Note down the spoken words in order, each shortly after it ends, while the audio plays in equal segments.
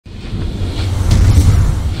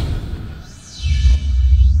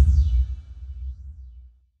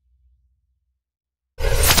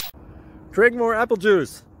Drink more apple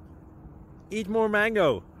juice. Eat more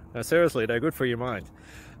mango. Seriously, they're good for your mind.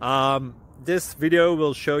 This video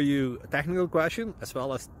will show you a technical question as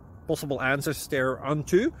well as possible answers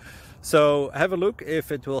thereunto. So have a look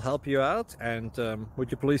if it will help you out, and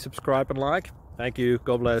would you please subscribe and like? Thank you.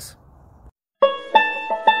 God bless.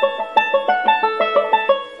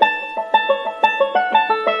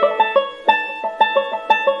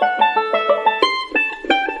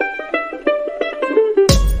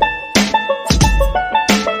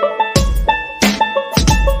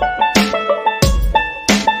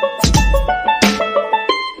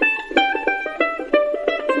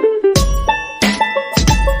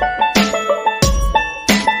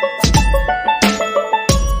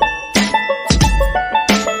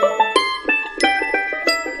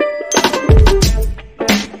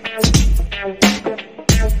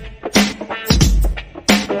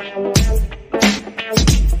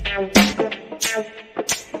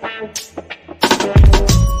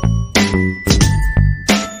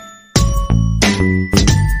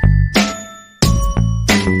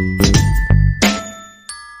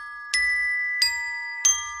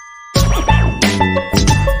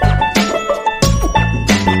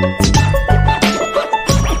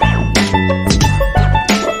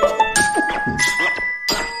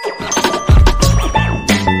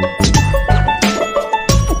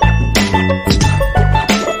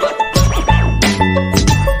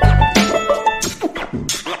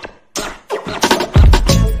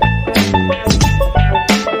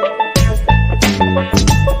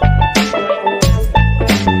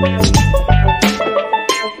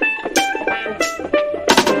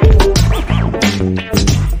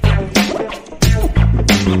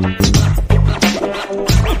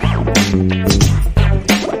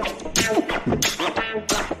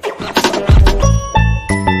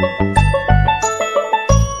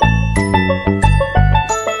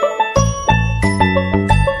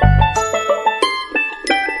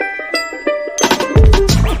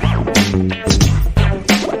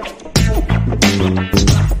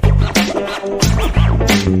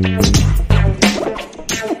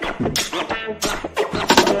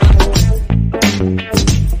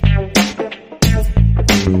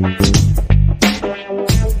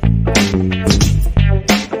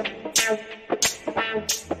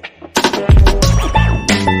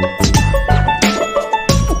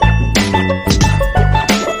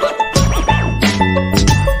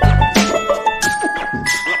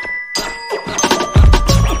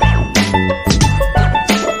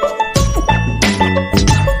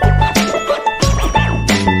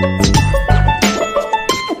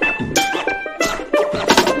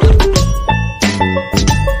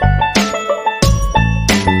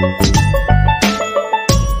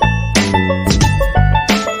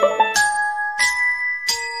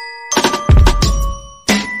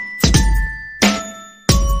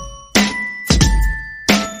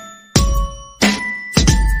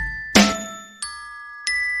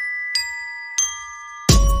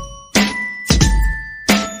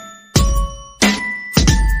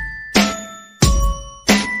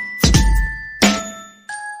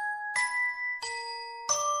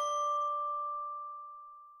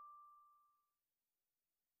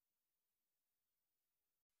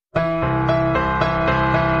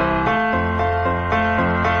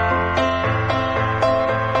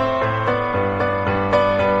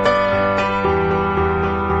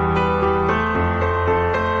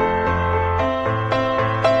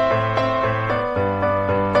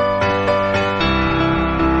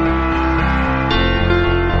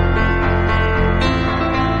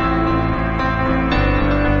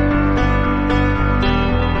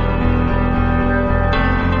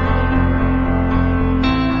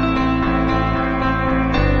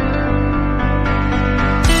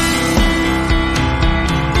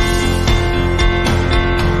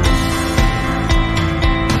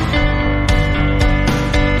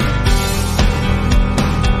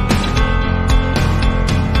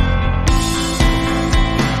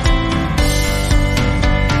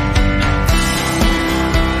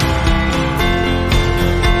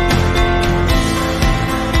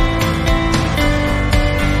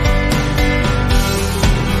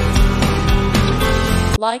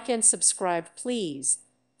 Like and subscribe, please.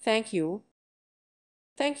 Thank you.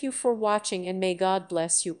 Thank you for watching, and may God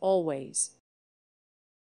bless you always.